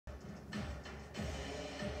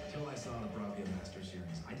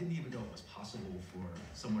for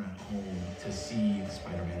someone at home to see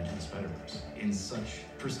Spider-Man Into the Spider-Verse in such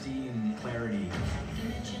pristine clarity.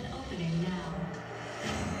 Dimension opening now.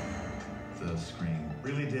 The screen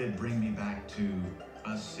really did bring me back to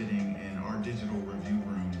us sitting in our digital review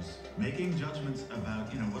rooms, making judgments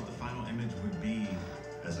about, what the final image would be.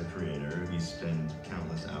 As a creator, we spend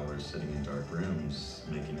countless hours sitting in dark rooms,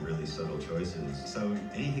 making really subtle choices. So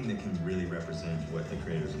anything that can really represent what the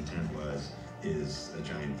creator's intent was is a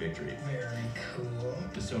giant victory. Very cool.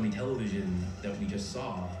 The Sony television that we just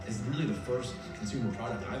saw is really the first consumer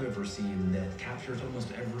product I've ever seen that captures almost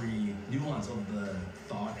every nuance of the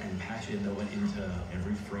thought and passion that went into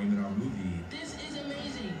every frame in our movie. This is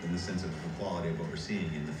amazing. In the sense of the quality of what we're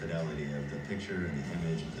seeing and the fidelity of the picture and the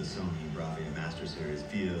image, the Sony Bravia Master Series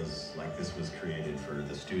feels like this was created for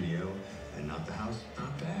the studio and not the house.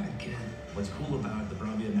 Not bad, kid. What's cool about the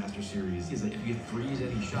Bravia Master Series is that if you freeze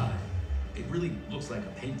any shot, it really looks like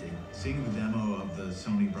a painting. Seeing the demo of the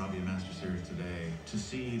Sony Bravia Master Series today, to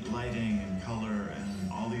see lighting and color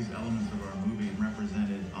and all these elements of our movie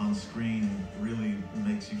represented on screen really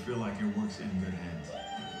makes you feel like your work's in good hands.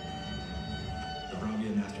 The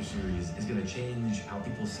Bravia Master Series is going to change how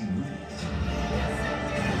people see movies.